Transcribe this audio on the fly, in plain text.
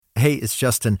Hey, it's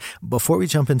Justin. Before we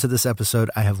jump into this episode,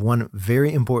 I have one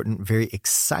very important, very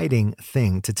exciting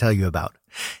thing to tell you about.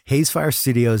 Hazefire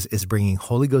Studios is bringing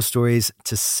Holy Ghost Stories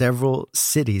to several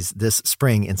cities this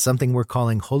spring in something we're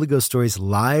calling Holy Ghost Stories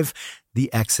Live,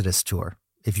 the Exodus Tour.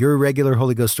 If you're a regular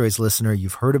Holy Ghost Stories listener,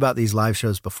 you've heard about these live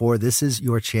shows before. This is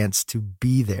your chance to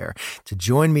be there, to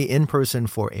join me in person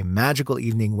for a magical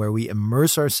evening where we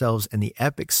immerse ourselves in the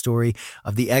epic story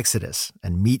of the Exodus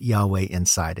and meet Yahweh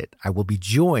inside it. I will be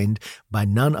joined by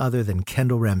none other than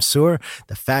Kendall Ramsour,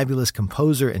 the fabulous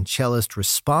composer and cellist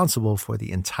responsible for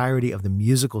the entirety of the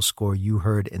musical score you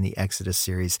heard in the Exodus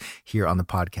series here on the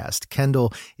podcast.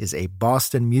 Kendall is a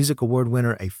Boston Music Award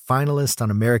winner, a finalist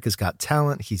on America's Got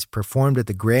Talent. He's performed at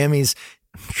the Grammys.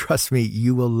 Trust me,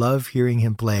 you will love hearing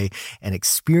him play and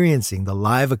experiencing the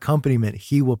live accompaniment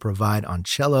he will provide on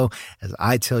cello as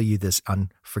I tell you this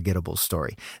unforgettable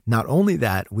story. Not only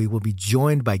that, we will be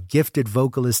joined by gifted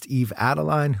vocalist Eve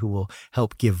Adeline, who will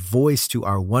help give voice to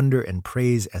our wonder and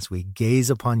praise as we gaze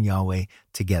upon Yahweh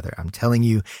together. I'm telling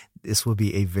you, this will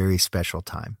be a very special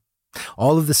time.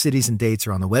 All of the cities and dates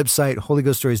are on the website,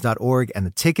 holyghoststories.org, and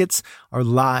the tickets are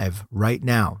live right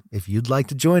now. If you'd like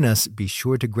to join us, be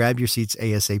sure to grab your seats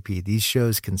ASAP. These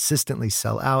shows consistently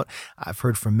sell out. I've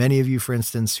heard from many of you, for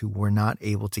instance, who were not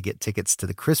able to get tickets to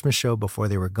the Christmas show before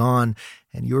they were gone,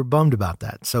 and you were bummed about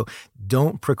that. So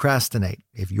don't procrastinate.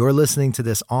 If you're listening to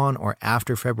this on or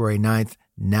after February 9th,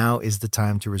 now is the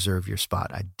time to reserve your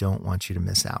spot. I don't want you to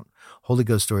miss out.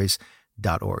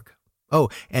 holyghoststories.org. Oh,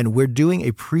 and we're doing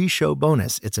a pre-show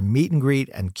bonus. It's a meet and greet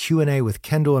and Q&A with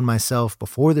Kendall and myself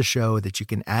before the show that you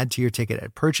can add to your ticket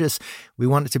at purchase. We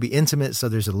want it to be intimate, so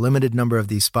there's a limited number of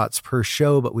these spots per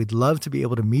show, but we'd love to be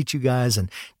able to meet you guys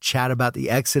and chat about the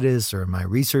Exodus or my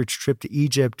research trip to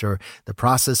Egypt or the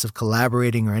process of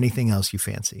collaborating or anything else you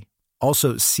fancy.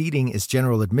 Also, seating is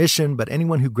general admission, but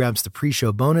anyone who grabs the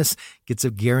pre-show bonus gets a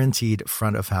guaranteed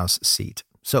front-of-house seat.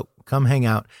 So come hang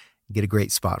out and get a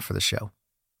great spot for the show.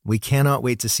 We cannot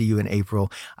wait to see you in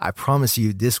April. I promise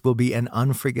you this will be an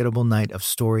unforgettable night of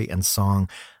story and song.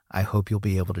 I hope you'll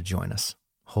be able to join us.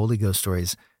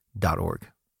 holyghoststories.org.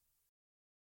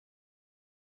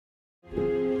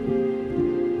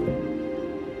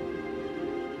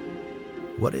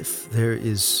 What if there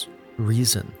is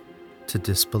reason to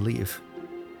disbelieve?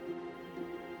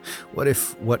 What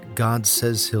if what God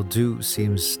says he'll do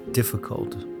seems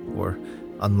difficult or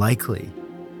unlikely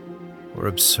or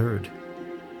absurd?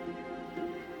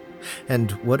 And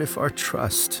what if our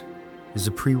trust is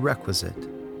a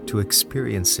prerequisite to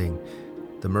experiencing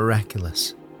the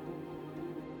miraculous?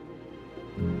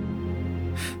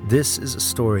 This is a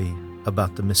story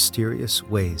about the mysterious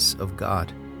ways of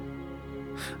God,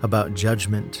 about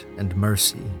judgment and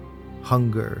mercy,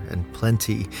 hunger and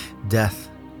plenty,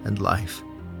 death and life,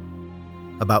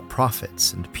 about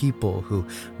prophets and people who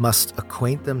must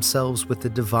acquaint themselves with the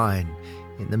divine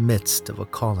in the midst of a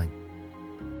calling.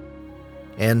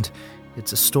 And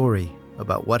it's a story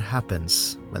about what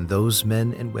happens when those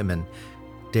men and women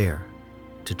dare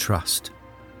to trust.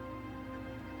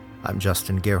 I'm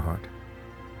Justin Gerhardt.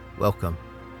 Welcome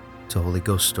to Holy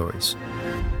Ghost Stories.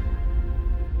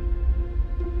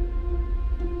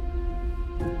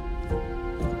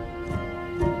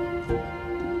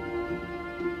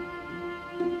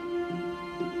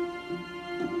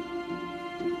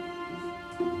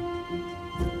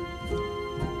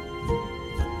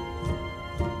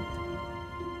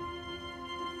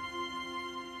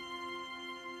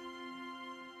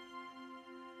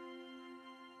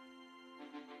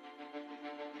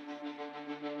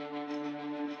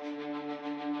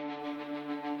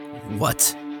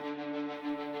 What?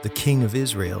 The king of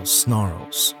Israel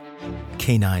snarls,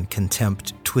 canine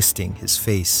contempt twisting his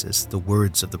face as the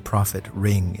words of the prophet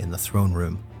ring in the throne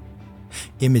room.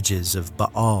 Images of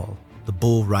Baal, the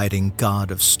bull-riding god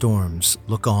of storms,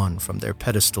 look on from their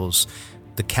pedestals,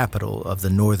 the capital of the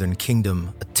northern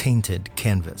kingdom a tainted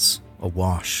canvas,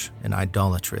 awash in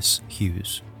idolatrous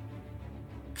hues.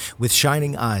 With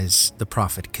shining eyes, the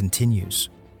prophet continues,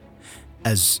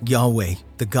 "As Yahweh,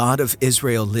 the God of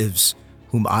Israel lives,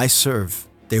 whom I serve,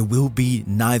 there will be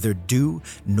neither dew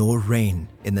nor rain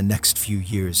in the next few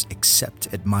years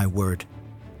except at my word."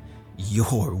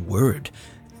 Your word?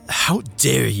 How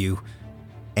dare you?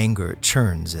 Anger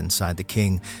churns inside the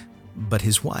king, but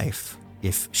his wife,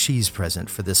 if she's present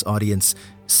for this audience,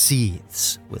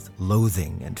 seethes with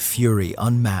loathing and fury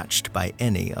unmatched by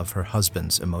any of her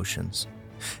husband's emotions.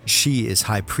 She is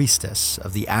high priestess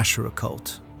of the Asherah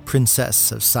cult,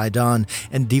 princess of Sidon,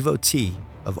 and devotee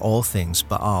of all things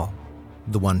Baal,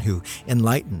 the one who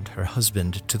enlightened her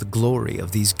husband to the glory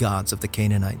of these gods of the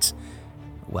Canaanites.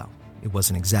 Well, It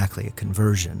wasn't exactly a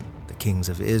conversion. The kings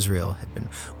of Israel had been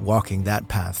walking that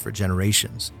path for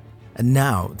generations. And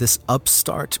now, this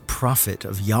upstart prophet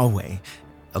of Yahweh,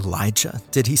 Elijah,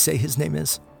 did he say his name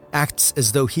is, acts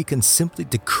as though he can simply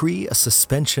decree a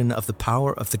suspension of the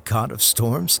power of the God of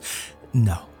storms?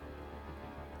 No.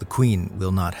 The queen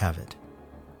will not have it,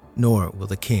 nor will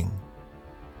the king.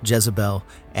 Jezebel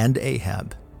and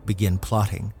Ahab begin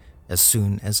plotting as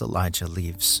soon as Elijah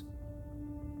leaves.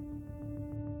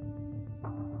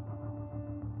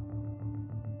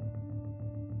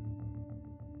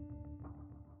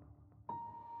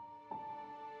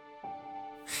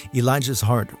 Elijah's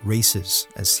heart races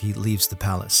as he leaves the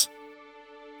palace.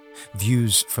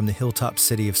 Views from the hilltop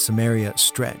city of Samaria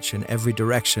stretch in every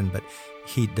direction, but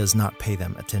he does not pay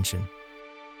them attention.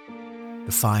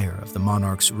 The fire of the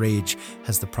monarch's rage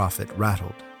has the prophet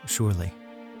rattled, surely.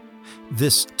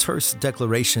 This terse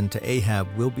declaration to Ahab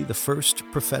will be the first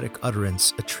prophetic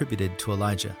utterance attributed to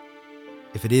Elijah.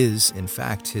 If it is, in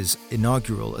fact, his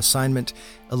inaugural assignment,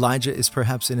 Elijah is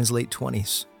perhaps in his late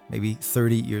 20s, maybe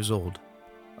 30 years old.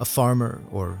 A farmer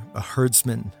or a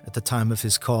herdsman at the time of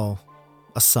his call,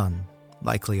 a son,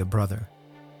 likely a brother.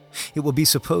 It will be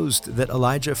supposed that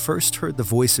Elijah first heard the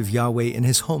voice of Yahweh in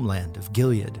his homeland of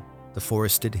Gilead, the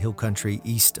forested hill country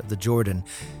east of the Jordan,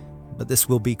 but this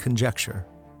will be conjecture.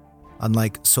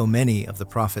 Unlike so many of the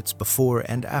prophets before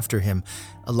and after him,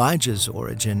 Elijah's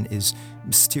origin is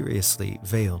mysteriously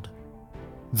veiled.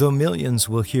 Though millions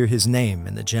will hear his name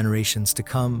in the generations to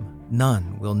come,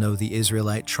 none will know the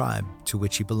Israelite tribe to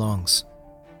which he belongs,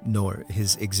 nor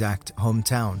his exact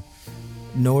hometown,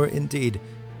 nor indeed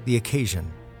the occasion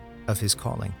of his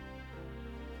calling.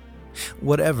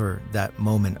 Whatever that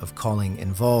moment of calling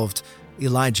involved,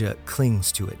 Elijah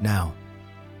clings to it now,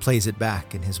 plays it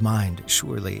back in his mind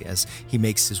surely as he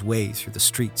makes his way through the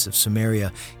streets of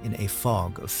Samaria in a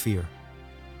fog of fear.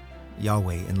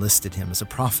 Yahweh enlisted him as a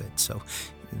prophet, so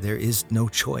there is no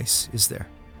choice, is there?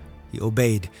 He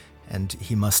obeyed, and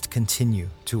he must continue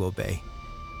to obey.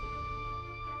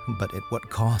 But at what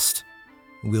cost?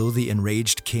 Will the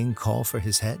enraged king call for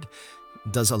his head?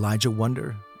 Does Elijah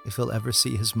wonder if he'll ever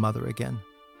see his mother again?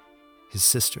 His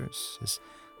sisters, his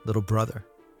little brother?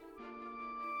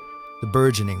 The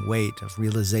burgeoning weight of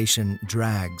realization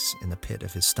drags in the pit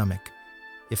of his stomach.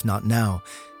 If not now,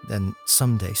 then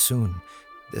someday soon,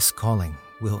 this calling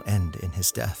will end in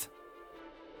his death.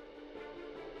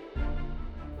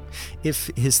 If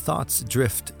his thoughts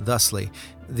drift thusly,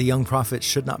 the young prophet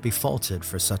should not be faulted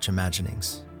for such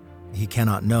imaginings. He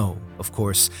cannot know, of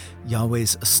course,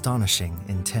 Yahweh's astonishing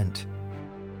intent.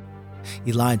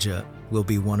 Elijah will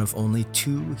be one of only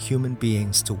 2 human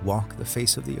beings to walk the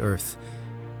face of the earth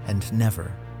and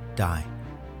never die.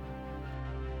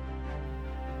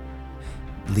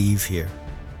 "Leave here,"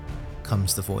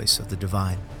 comes the voice of the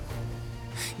divine.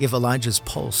 If Elijah's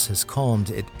pulse has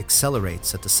calmed, it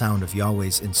accelerates at the sound of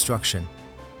Yahweh's instruction.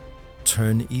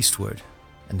 Turn eastward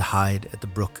and hide at the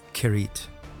brook Kerit,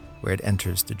 where it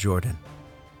enters the Jordan.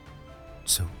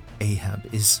 So Ahab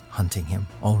is hunting him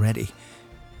already.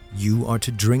 You are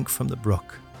to drink from the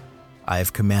brook. I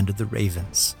have commanded the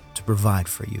ravens to provide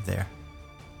for you there.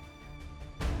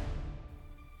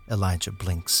 Elijah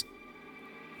blinks.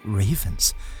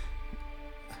 Ravens?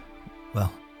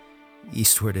 Well,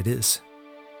 eastward it is.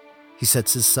 He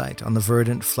sets his sight on the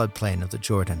verdant floodplain of the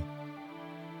Jordan.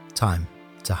 Time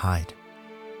to hide.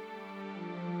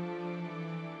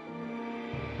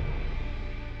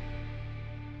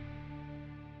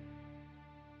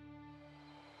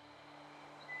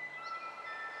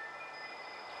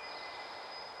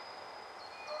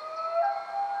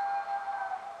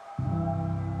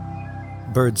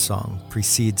 Birdsong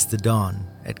precedes the dawn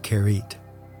at Kerit.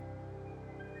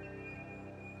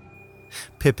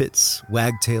 Pipits,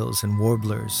 wagtails, and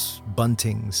warblers,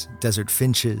 buntings, desert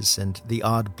finches, and the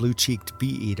odd blue-cheeked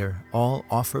bee-eater all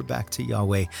offer back to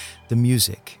Yahweh the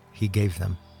music he gave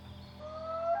them.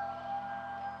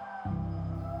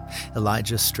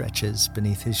 Elijah stretches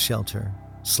beneath his shelter,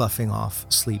 sloughing off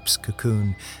sleep's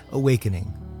cocoon,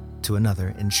 awakening to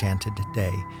another enchanted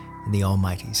day in the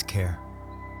Almighty's care.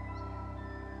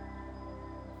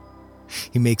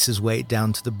 He makes his way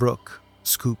down to the brook,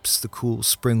 scoops the cool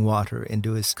spring water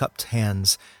into his cupped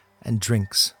hands, and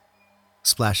drinks,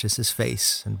 splashes his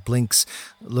face, and blinks,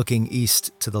 looking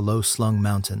east to the low-slung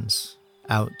mountains,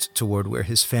 out toward where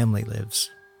his family lives,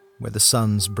 where the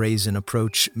sun's brazen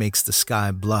approach makes the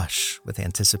sky blush with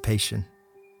anticipation.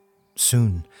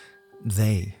 Soon,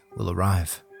 they will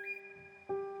arrive.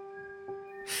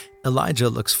 Elijah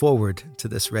looks forward to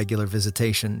this regular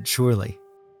visitation, surely.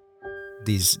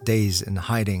 These days in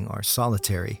hiding are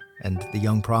solitary, and the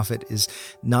young prophet is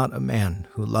not a man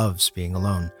who loves being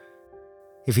alone.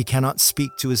 If he cannot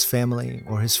speak to his family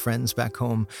or his friends back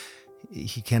home,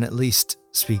 he can at least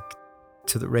speak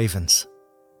to the ravens.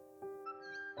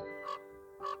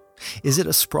 Is it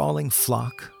a sprawling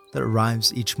flock that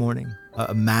arrives each morning?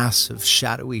 A mass of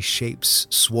shadowy shapes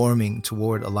swarming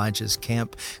toward Elijah's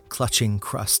camp, clutching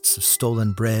crusts of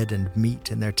stolen bread and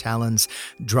meat in their talons,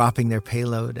 dropping their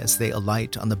payload as they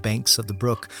alight on the banks of the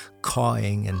brook,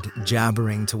 cawing and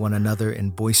jabbering to one another in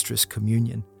boisterous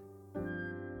communion?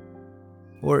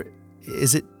 Or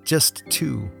is it just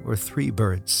 2 or 3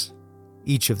 birds,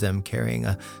 each of them carrying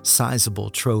a sizable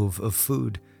trove of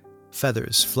food,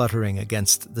 feathers fluttering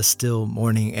against the still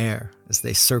morning air as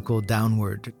they circle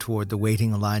downward toward the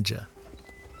waiting Elijah,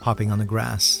 hopping on the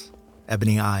grass,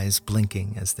 ebony eyes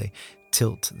blinking as they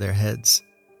tilt their heads?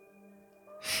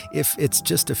 If it's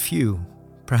just a few,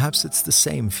 perhaps it's the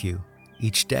same few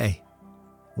each day.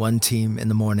 One team in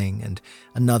the morning and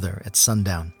another at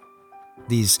sundown.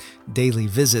 These daily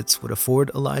visits would afford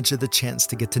Elijah the chance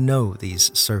to get to know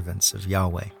these servants of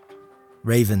Yahweh.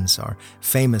 Ravens are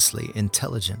famously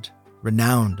intelligent,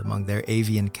 renowned among their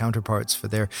avian counterparts for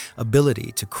their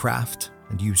ability to craft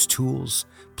and use tools,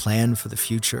 plan for the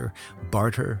future,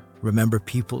 barter, remember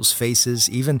people's faces,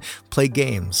 even play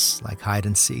games like hide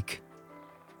and seek.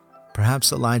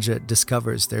 Perhaps Elijah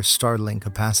discovers their startling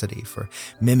capacity for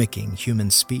mimicking human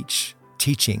speech,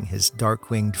 teaching his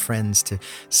dark-winged friends to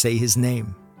say his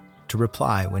name, to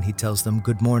reply when he tells them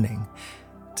good morning,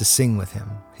 to sing with him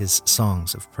his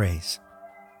songs of praise.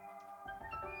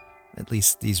 At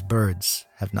least these birds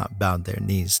have not bowed their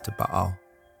knees to Baal.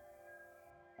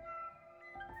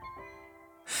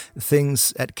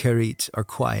 Things at Kerit are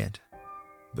quiet,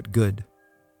 but good.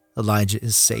 Elijah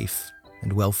is safe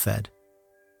and well-fed.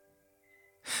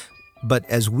 But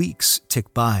as weeks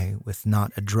tick by with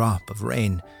not a drop of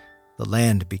rain, the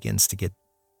land begins to get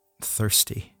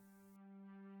thirsty.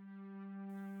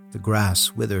 The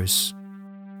grass withers,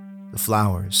 the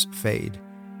flowers fade,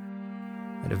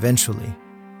 and eventually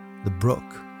the brook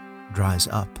dries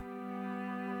up.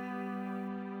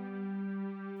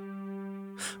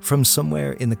 From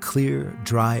somewhere in the clear,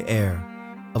 dry air,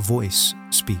 a voice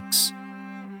speaks.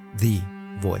 The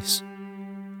voice.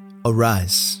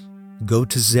 Arise, go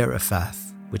to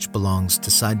Zarephath, which belongs to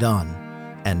Sidon,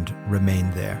 and remain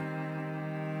there.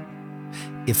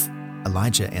 If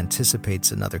Elijah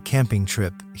anticipates another camping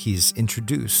trip, he's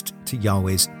introduced to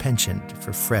Yahweh's penchant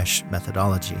for fresh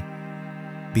methodology.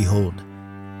 Behold,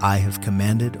 I have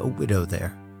commanded a widow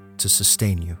there to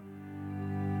sustain you.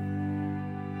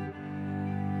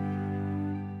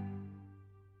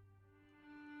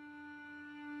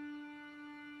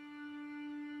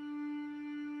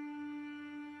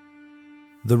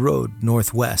 The road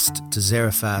northwest to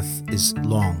Zarephath is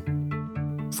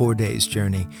long. 4 days'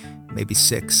 journey, maybe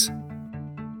 6.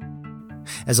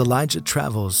 As Elijah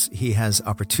travels, he has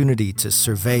opportunity to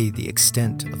survey the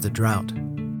extent of the drought.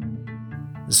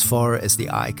 As far as the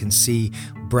eye can see,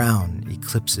 brown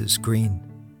eclipses green.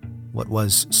 What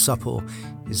was supple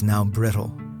is now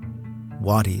brittle.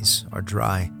 Wadis are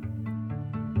dry.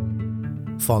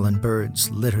 Fallen birds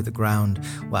litter the ground,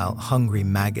 while hungry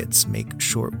maggots make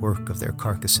short work of their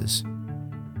carcasses.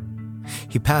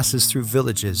 He passes through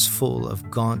villages full of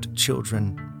gaunt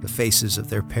children, the faces of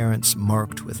their parents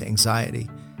marked with anxiety.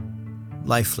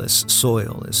 Lifeless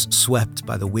soil is swept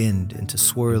by the wind into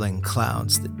swirling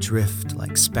clouds that drift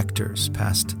like specters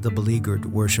past the beleaguered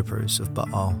worshippers of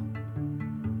Baal.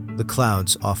 The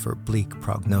clouds offer bleak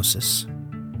prognosis.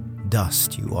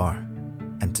 Dust you are,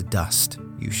 and to dust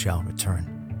you shall return.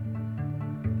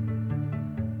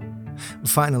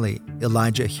 Finally,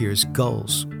 Elijah hears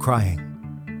gulls crying.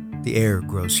 The air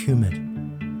grows humid.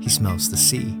 He smells the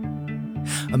sea.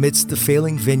 Amidst the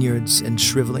failing vineyards and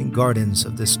shriveling gardens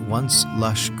of this once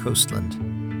lush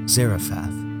coastland,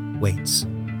 Zarephath waits.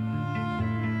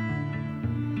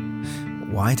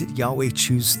 Why did Yahweh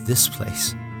choose this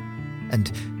place?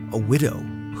 And a widow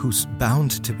who's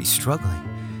bound to be struggling.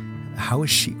 How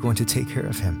is she going to take care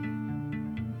of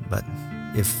him? But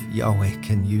if Yahweh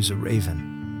can use a raven.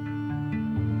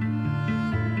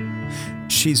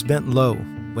 She's bent low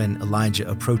when Elijah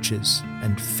approaches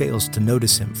and fails to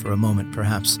notice him for a moment,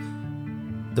 perhaps.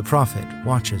 The prophet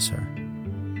watches her.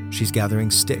 She's gathering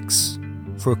sticks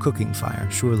for a cooking fire,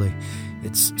 surely.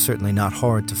 It's certainly not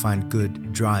hard to find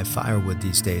good, dry firewood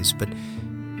these days, but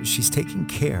she's taking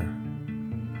care,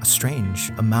 a strange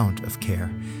amount of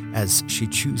care, as she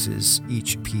chooses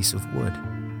each piece of wood,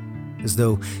 as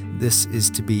though this is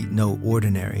to be no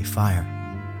ordinary fire.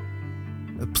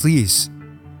 Please,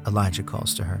 Elijah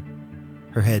calls to her.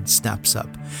 Her head snaps up.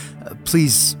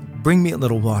 Please Bring me a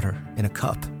little water in a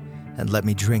cup and let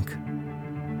me drink."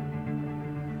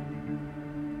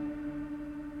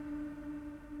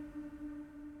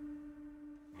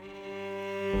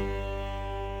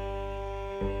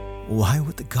 Why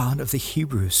would the God of the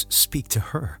Hebrews speak to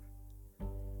her?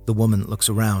 The woman looks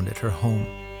around at her home,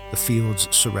 the fields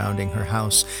surrounding her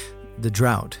house. The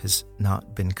drought has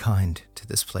not been kind to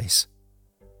this place.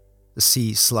 The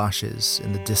sea sloshes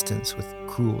in the distance with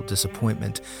cruel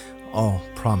disappointment, all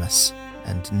promise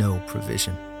and no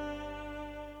provision.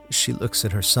 She looks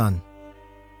at her son.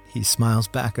 He smiles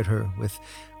back at her with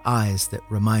eyes that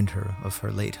remind her of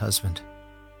her late husband.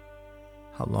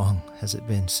 How long has it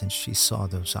been since she saw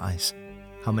those eyes?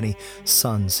 How many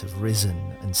suns have risen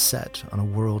and set on a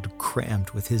world crammed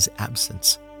with his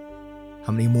absence?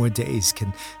 How many more days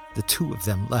can the two of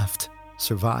them left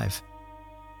survive?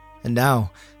 And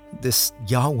now, this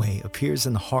Yahweh appears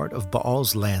in the heart of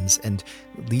Baal's lands and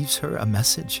leaves her a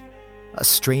message, a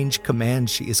strange command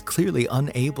she is clearly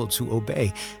unable to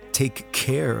obey. Take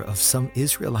care of some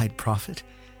Israelite prophet?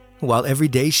 While every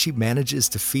day she manages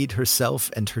to feed herself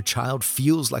and her child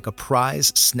feels like a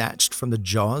prize snatched from the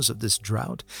jaws of this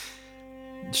drought,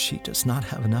 she does not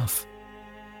have enough.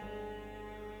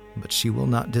 But she will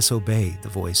not disobey the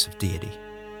voice of deity,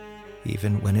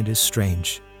 even when it is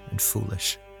strange and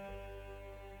foolish.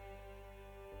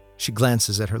 She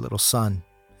glances at her little son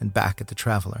and back at the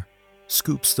traveler,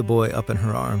 scoops the boy up in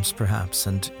her arms perhaps,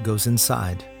 and goes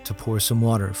inside to pour some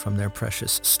water from their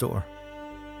precious store.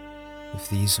 If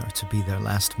these are to be their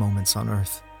last moments on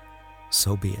earth,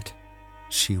 so be it.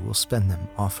 She will spend them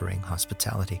offering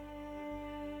hospitality.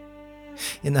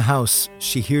 In the house,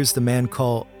 she hears the man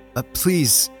call,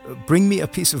 "Please, bring me a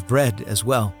piece of bread as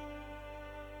well."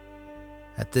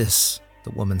 At this,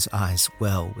 the woman's eyes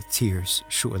well with tears,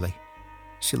 surely.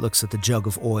 She looks at the jug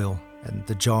of oil and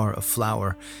the jar of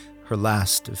flour, her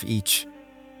last of each.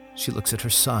 She looks at her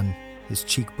son, his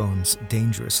cheekbones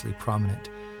dangerously prominent.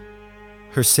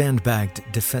 Her sandbagged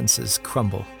defenses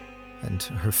crumble, and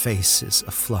her face is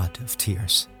a flood of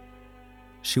tears.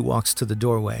 She walks to the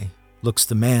doorway, looks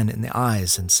the man in the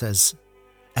eyes, and says,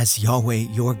 "As Yahweh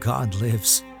your God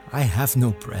lives, I have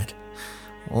no bread,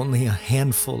 only a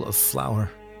handful of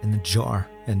flour in the jar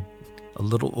and a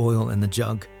little oil in the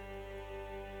jug."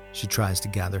 She tries to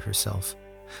gather herself.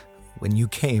 "When you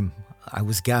came, I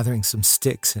was gathering some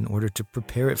sticks in order to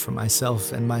prepare it for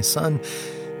myself and my son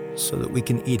so that we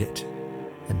can eat it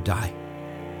and die."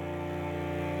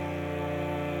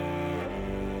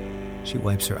 She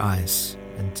wipes her eyes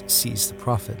and sees the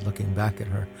prophet looking back at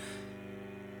her,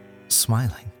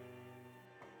 smiling.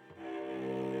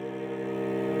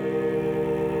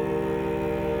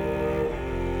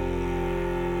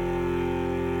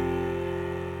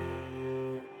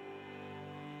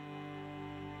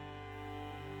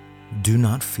 "Do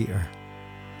not fear,"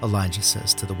 Elijah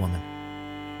says to the woman.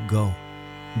 "Go,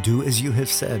 do as you have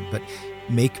said, but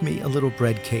make me a little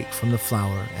bread cake from the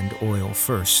flour and oil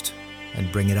first,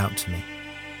 and bring it out to me.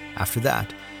 After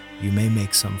that, you may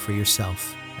make some for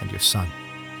yourself and your son."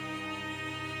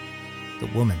 The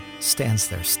woman stands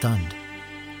there stunned.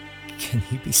 Can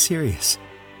he be serious?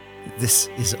 This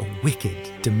is a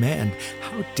wicked demand.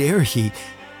 How dare he?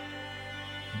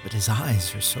 But his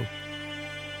eyes are so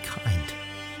kind.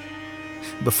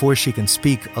 Before she can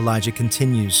speak, Elijah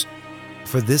continues,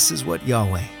 "For this is what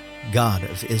Yahweh, God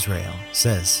of Israel,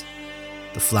 says,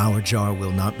 the flour jar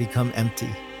will not become empty,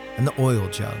 and the oil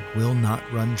jug will not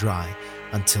run dry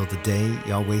until the day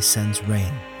Yahweh sends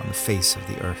rain on the face of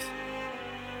the earth."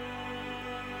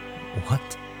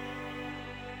 What?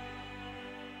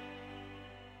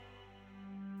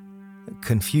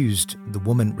 Confused, the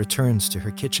woman returns to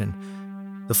her kitchen.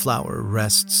 The flour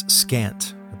rests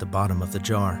scant at the bottom of the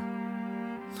jar.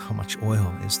 How much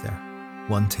oil is there?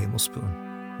 1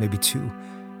 tablespoon, maybe 2.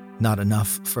 Not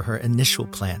enough for her initial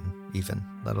plan, even,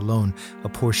 let alone a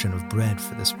portion of bread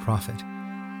for this prophet.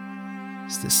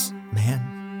 Is this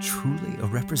man truly a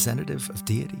representative of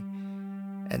deity?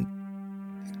 And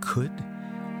could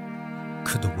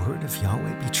the word of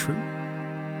Yahweh be true?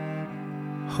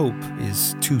 Hope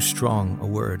is too strong a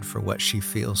word for what she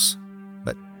feels,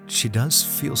 but she does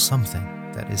feel something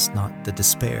that is not the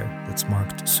despair that's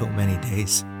marked so many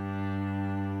days.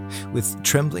 With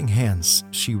trembling hands,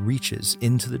 she reaches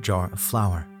into the jar of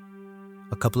flour.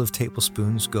 A couple of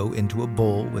tablespoons go into a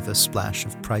bowl with a splash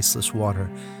of priceless water.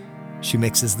 She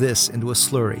mixes this into a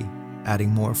slurry, adding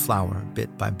more flour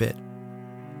bit by bit.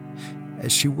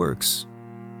 As she works,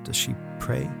 does she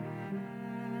pray?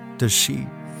 Does she,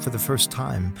 for the first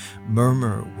time,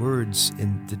 murmur words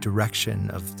in the direction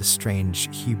of the strange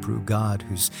Hebrew God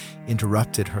who's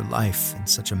interrupted her life in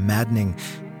such a maddening,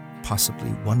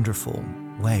 possibly wonderful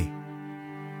way.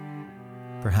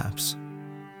 Perhaps.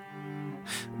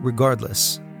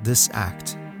 Regardless, this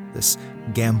act, this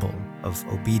gamble of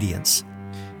obedience,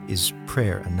 is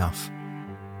prayer enough.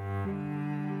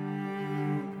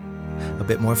 A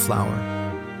bit more flour,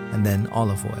 and then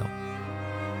olive oil.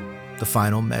 The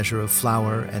final measure of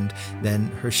flour, and then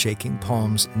her shaking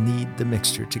palms knead the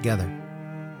mixture together.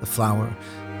 The flour,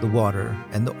 the water,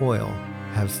 and the oil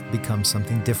have become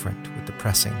something different with the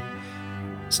pressing,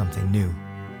 something new.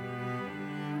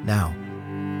 Now,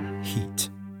 heat.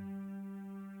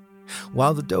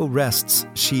 While the dough rests,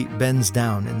 she bends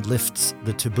down and lifts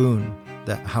the taboon,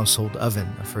 the household oven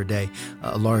of her day,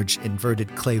 a large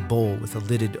inverted clay bowl with a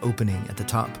lidded opening at the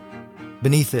top.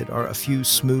 Beneath it are a few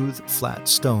smooth, flat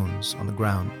stones on the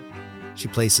ground. She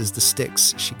places the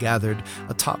sticks she gathered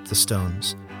atop the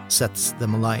stones, sets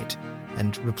them alight,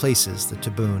 and replaces the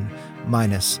taboon,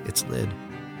 minus its lid.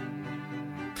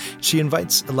 She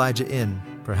invites Elijah in,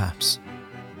 perhaps.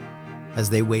 As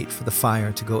they wait for the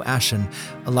fire to go ashen,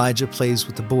 Elijah plays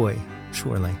with the boy,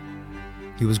 surely.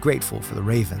 He was grateful for the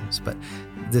ravens, but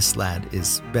this lad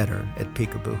is better at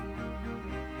peekaboo.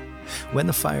 When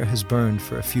the fire has burned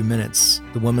for a few minutes,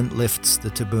 the woman lifts the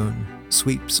taboon,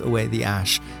 sweeps away the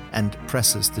ash, and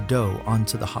presses the dough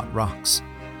onto the hot rocks.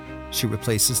 She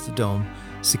replaces the dome,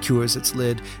 secures its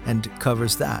lid, and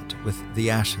covers that with the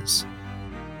ashes.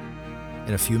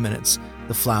 In a few minutes,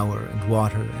 the flour and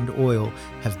water and oil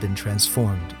have been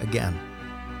transformed again.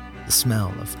 The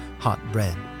smell of hot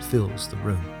bread fills the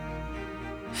room.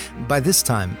 By this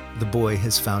time, the boy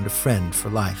has found a friend for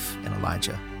life in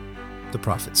Elijah. The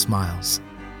prophet smiles,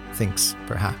 thinks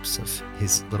perhaps of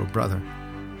his little brother.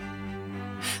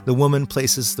 The woman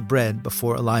places the bread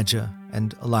before Elijah,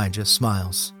 and Elijah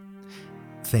smiles.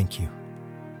 Thank you.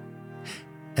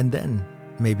 And then,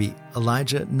 maybe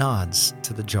Elijah nods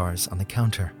to the jars on the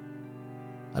counter.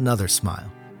 Another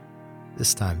smile.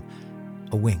 This time,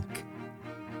 a wink.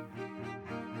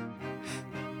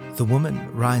 The woman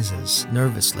rises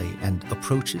nervously and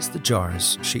approaches the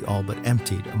jars she all but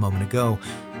emptied a moment ago.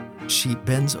 She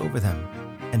bends over them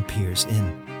and peers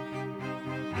in.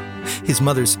 His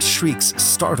mother's shrieks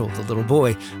startle the little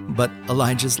boy, but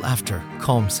Elijah's laughter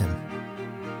calms him.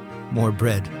 More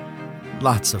bread,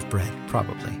 lots of bread,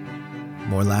 probably.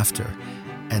 More laughter,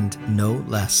 and no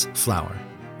less flour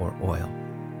or oil.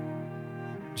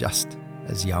 Just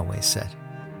as Yahweh said.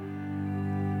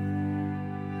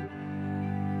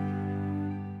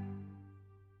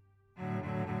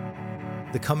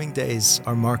 The coming days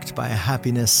are marked by a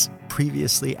happiness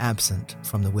previously absent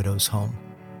from the widow's home.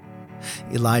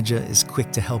 Elijah is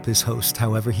quick to help his host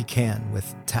however he can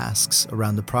with tasks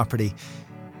around the property.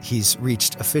 He's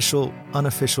reached official,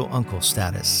 unofficial uncle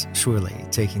status, surely,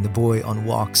 taking the boy on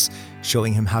walks,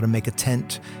 showing him how to make a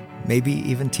tent, maybe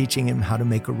even teaching him how to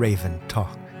make a raven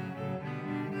talk.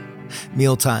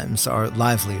 Mealtimes are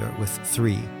livelier with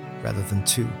 3 rather than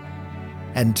 2.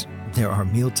 And there are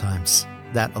mealtimes.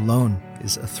 That alone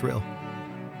is a thrill.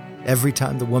 Every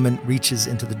time the woman reaches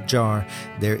into the jar,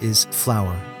 there is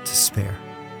flour to spare.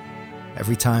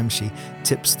 Every time she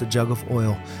tips the jug of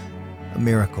oil, a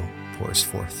miracle pours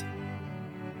forth.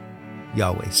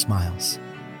 Yahweh smiles,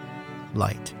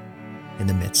 light in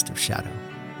the midst of shadow.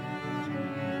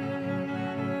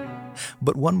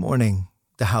 But one morning,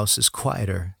 the house is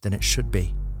quieter than it should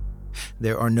be.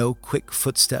 There are no quick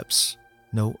footsteps,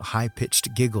 no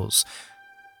high-pitched giggles.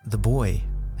 The boy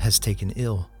has taken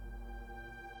ill.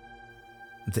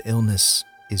 The illness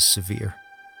is severe.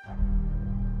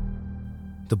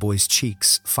 The boy's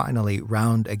cheeks, finally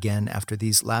round again after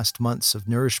these last months of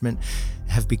nourishment,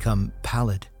 have become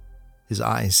pallid, his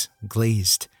eyes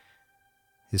glazed.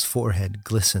 His forehead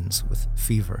glistens with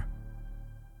fever.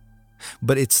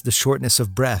 But it's the shortness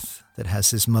of breath that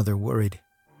has his mother worried.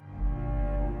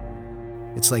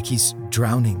 It's like he's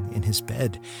drowning in his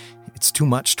bed. It's too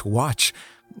much to watch.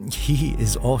 He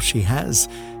is all she has.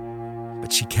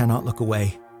 But she cannot look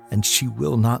away, and she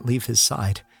will not leave his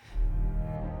side.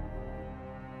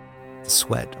 The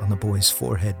sweat on the boy's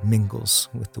forehead mingles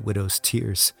with the widow's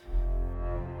tears.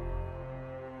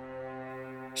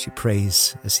 She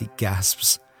prays as he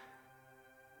gasps.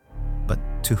 But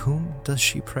to whom does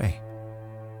she pray?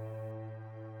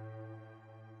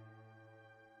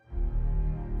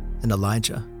 And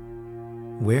Elijah?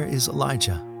 Where is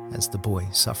Elijah as the boy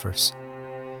suffers?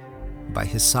 By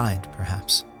his side,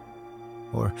 perhaps.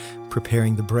 Or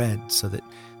preparing the bread so that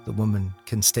the woman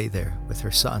can stay there with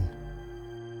her son.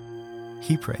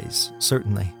 He prays,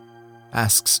 certainly,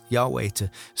 asks Yahweh to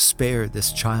spare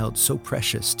this child so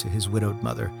precious to his widowed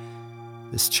mother,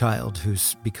 this child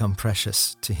who's become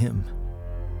precious to him.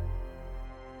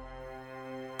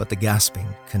 but the gasping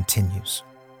continues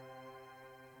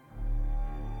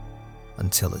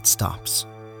until it stops.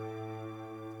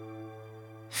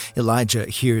 Elijah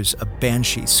hears a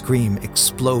banshee scream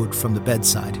explode from the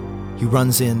bedside. He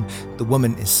runs in. The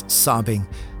woman is sobbing.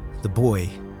 The boy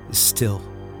is still,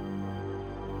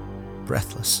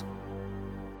 breathless,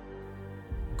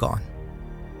 gone.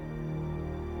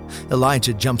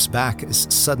 Elijah jumps back as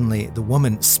suddenly the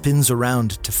woman spins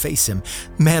around to face him.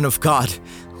 "Man of God,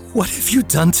 what have you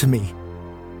done to me?"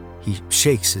 He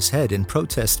shakes his head in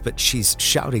protest, but she's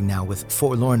shouting now with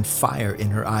forlorn fire in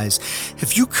her eyes.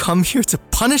 "Have you come here to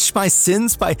punish my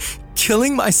sins by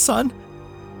killing my son?"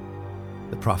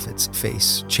 The prophet's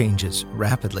face changes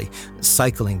rapidly,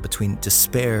 cycling between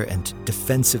despair and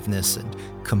defensiveness and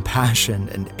compassion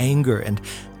and anger and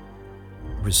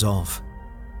resolve.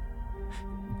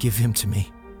 "Give him to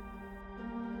me."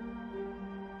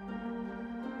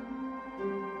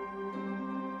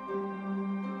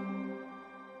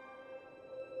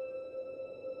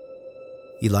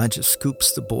 Elijah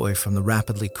scoops the boy from the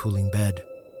rapidly cooling bed.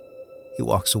 He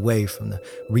walks away from the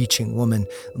reaching woman,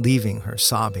 leaving her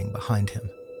sobbing behind him.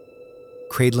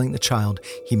 Cradling the child,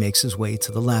 he makes his way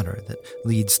to the ladder that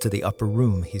leads to the upper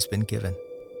room he's been given.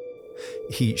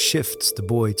 He shifts the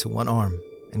boy to one arm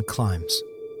and climbs.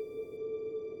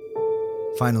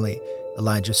 Finally,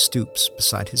 Elijah stoops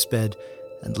beside his bed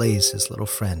and lays his little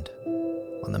friend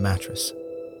on the mattress.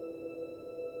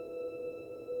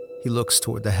 He looks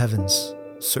toward the heavens,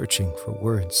 searching for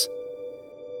words,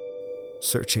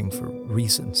 searching for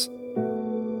reasons,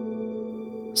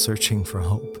 searching for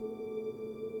hope.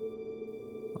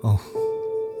 Oh,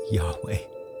 Yahweh,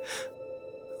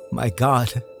 my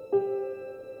God.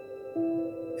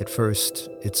 At first,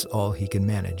 it's all he can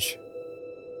manage.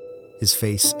 His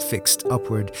face fixed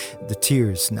upward, the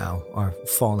tears now are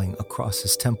falling across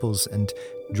his temples and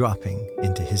dropping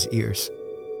into his ears.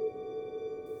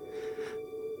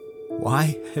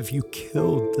 Why have you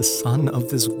killed the son of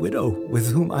this widow with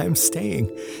whom I am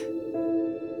staying?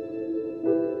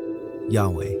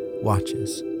 Yahweh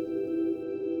watches,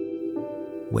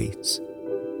 waits.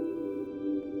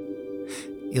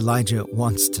 Elijah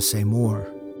wants to say more.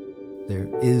 There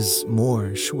is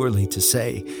more surely to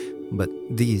say, but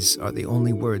these are the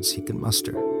only words he can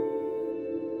muster.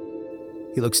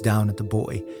 He looks down at the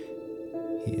boy.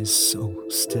 He is so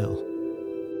still.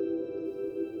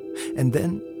 And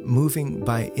then, moving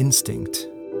by instinct,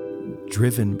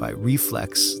 driven by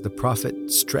reflex, the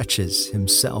prophet stretches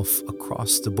himself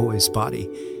across the boy's body.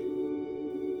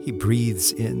 He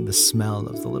breathes in the smell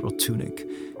of the little tunic,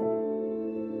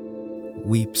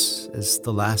 weeps as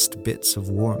the last bits of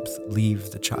warmth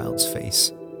leave the child's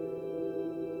face.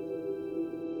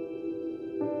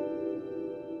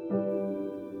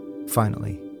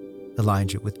 Finally,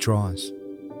 Elijah withdraws.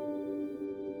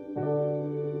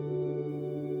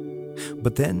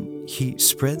 But then he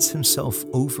spreads himself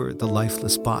over the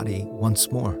lifeless body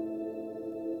once more.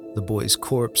 The boy's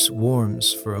corpse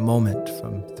warms for a moment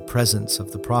from the presence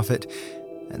of the prophet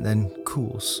and then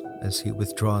cools as he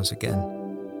withdraws again.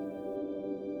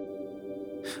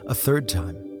 A third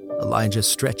time, Elijah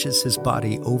stretches his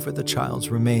body over the child's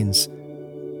remains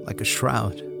like a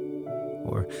shroud,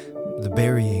 or the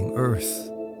burying earth,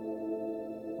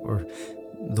 or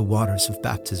the waters of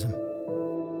baptism.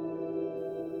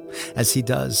 As he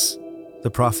does,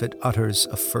 the prophet utters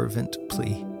a fervent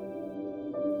plea.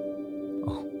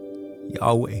 Oh,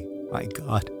 Yahweh, my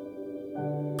God,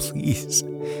 please,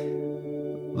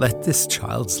 let this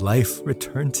child's life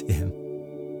return to him.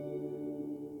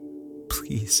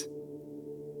 Please.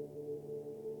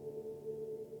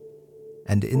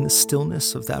 And in the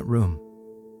stillness of that room,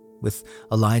 with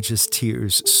Elijah's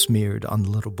tears smeared on the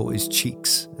little boy's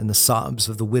cheeks and the sobs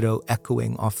of the widow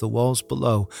echoing off the walls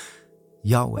below,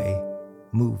 Yahweh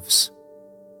moves.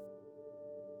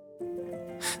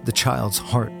 The child's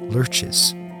heart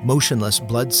lurches. Motionless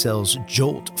blood cells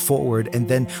jolt forward and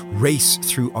then race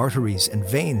through arteries and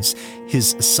veins.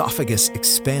 His esophagus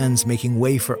expands, making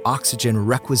way for oxygen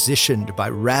requisitioned by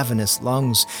ravenous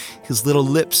lungs. His little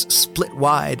lips split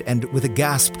wide, and with a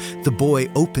gasp, the boy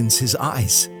opens his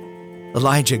eyes.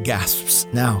 Elijah gasps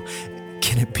now,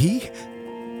 "Can it be?"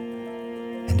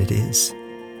 And it is.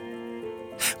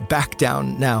 Back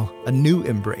down now, a new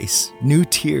embrace, new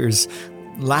tears,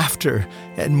 laughter,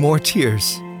 and more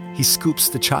tears. He scoops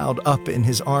the child up in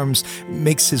his arms,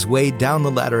 makes his way down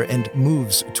the ladder, and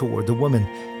moves toward the woman.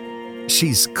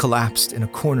 She's collapsed in a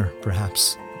corner,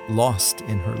 perhaps, lost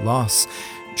in her loss,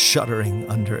 shuddering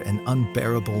under an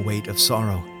unbearable weight of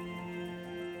sorrow.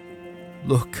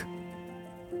 "Look,"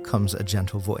 comes a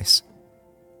gentle voice.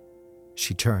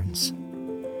 She turns.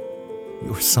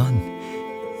 "Your son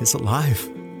is alive."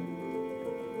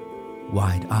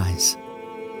 wide eyes.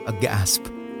 A gasp.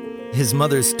 His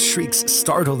mother's shrieks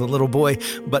startle the little boy,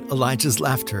 but Elijah's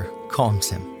laughter calms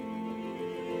him.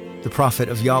 The prophet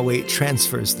of Yahweh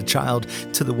transfers the child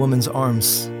to the woman's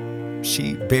arms.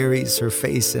 She buries her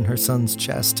face in her son's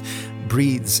chest,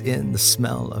 breathes in the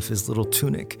smell of his little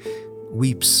tunic,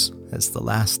 weeps as the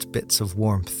last bits of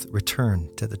warmth return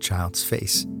to the child's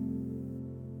face.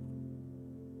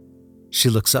 She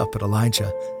looks up at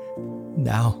Elijah.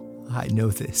 "Now I know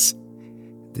this,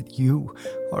 that you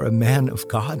are a man of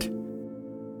God."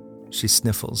 She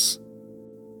sniffles.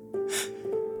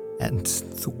 "And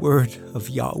the word of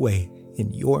Yahweh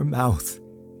in your mouth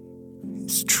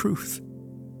is truth."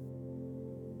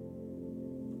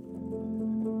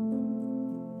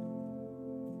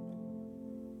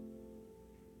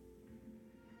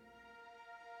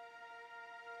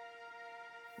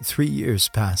 Three years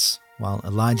pass while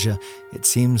Elijah, it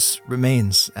seems,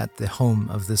 remains at the home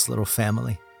of this little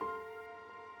family.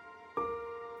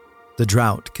 The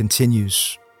drought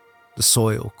continues. The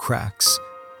soil cracks.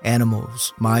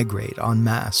 Animals migrate en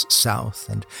masse south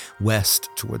and west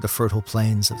toward the fertile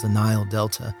plains of the Nile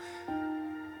Delta.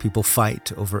 People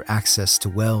fight over access to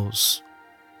wells.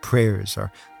 Prayers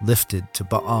are lifted to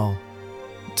Baal,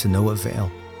 to no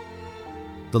avail.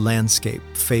 The landscape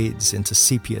fades into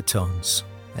sepia tones,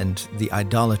 and the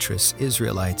idolatrous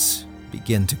Israelites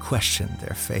begin to question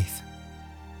their faith.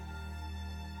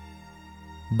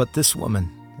 But this woman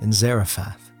in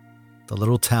Zarephath, the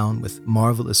little town with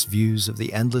marvelous views of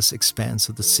the endless expanse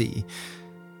of the sea,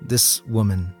 this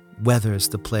woman weathers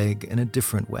the plague in a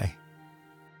different way.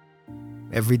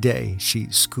 Every day she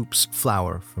scoops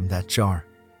flour from that jar.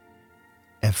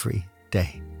 Every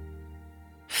day.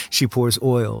 She pours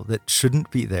oil that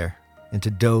shouldn't be there into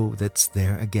dough that's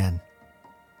there again.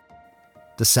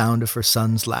 The sound of her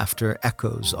son's laughter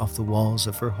echoes off the walls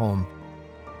of her home,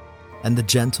 and the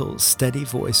gentle, steady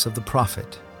voice of the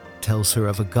prophet tells her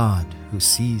of a God who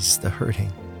sees the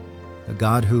hurting, a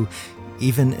God who,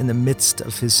 even in the midst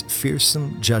of his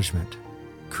fearsome judgment,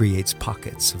 creates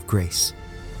pockets of grace,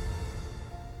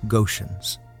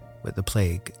 Goshens where the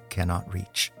plague cannot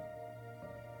reach.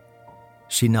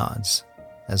 She nods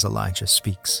as Elijah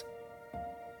speaks.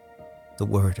 The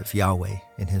word of Yahweh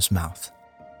in his mouth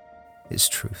is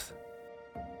truth.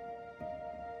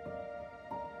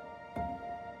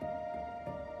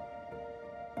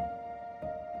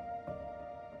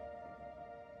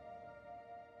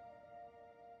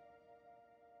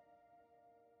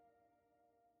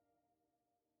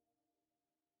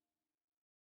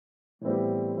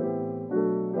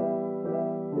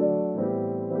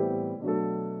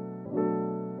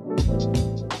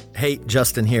 Hey,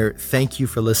 Justin here. Thank you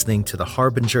for listening to The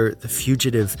Harbinger, The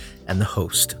Fugitive, and The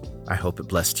Host. I hope it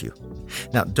blessed you.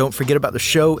 Now, don't forget about the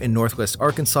show in Northwest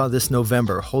Arkansas this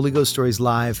November, Holy Ghost Stories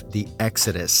Live, The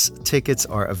Exodus. Tickets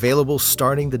are available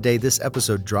starting the day this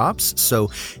episode drops, so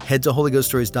head to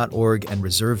holyghoststories.org and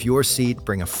reserve your seat.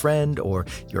 Bring a friend or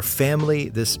your family.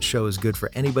 This show is good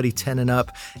for anybody 10 and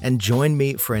up. And join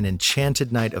me for an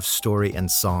enchanted night of story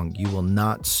and song. You will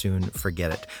not soon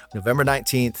forget it. November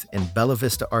 19th in Bella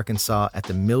Vista, Arkansas at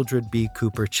the Mildred B.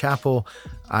 Cooper Chapel.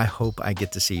 I hope I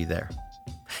get to see you there.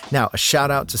 Now, a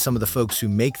shout out to some of the folks who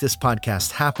make this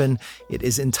podcast happen. It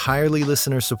is entirely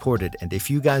listener supported. And if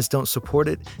you guys don't support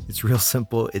it, it's real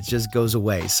simple. It just goes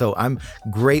away. So I'm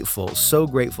grateful, so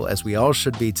grateful, as we all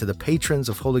should be, to the patrons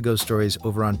of Holy Ghost Stories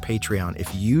over on Patreon.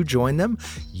 If you join them,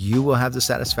 you will have the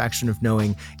satisfaction of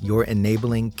knowing you're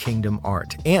enabling kingdom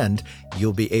art. And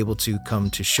you'll be able to come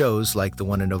to shows like the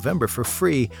one in November for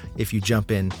free if you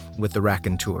jump in with the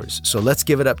Raconteurs. So let's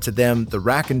give it up to them, the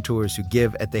Raconteurs, who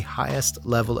give at the highest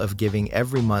level of giving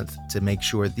every month to make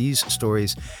sure these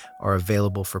stories are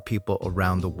available for people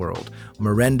around the world.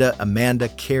 Miranda, Amanda,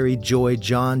 Carrie, Joy,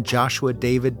 John, Joshua,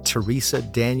 David, Teresa,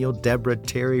 Daniel, Deborah,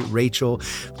 Terry, Rachel,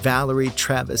 Valerie,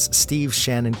 Travis, Steve,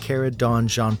 Shannon, Kara, Dawn,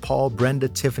 Jean Paul, Brenda,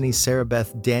 Tiffany, Sarah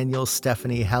Beth, Daniel,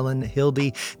 Stephanie, Helen,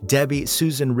 Hildy, Debbie,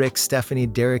 Susan, Rick, Stephanie,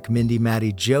 Derek, Mindy,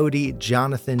 Maddie, Jody,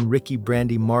 Jonathan, Ricky,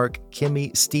 Brandy, Mark,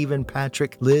 Kimmy, Stephen,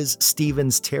 Patrick, Liz,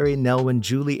 Stevens, Terry, Nelwyn,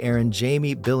 Julie, Aaron,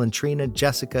 Jamie, Bill and Trina,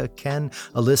 Jessica, Ken,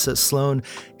 Alyssa, Sloan,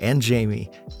 and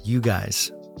Jamie. You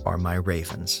guys are my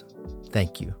ravens.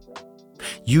 Thank you.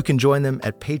 You can join them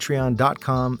at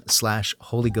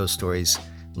patreon.com/Holy Ghost Stories.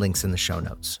 Links in the show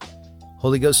notes.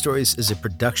 Holy Ghost Stories is a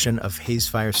production of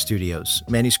Hazefire Studios.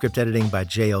 Manuscript editing by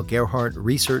J.L. Gerhardt.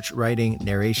 Research, writing,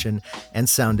 narration, and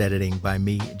sound editing by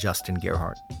me, Justin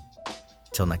Gerhardt.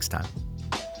 Till next time.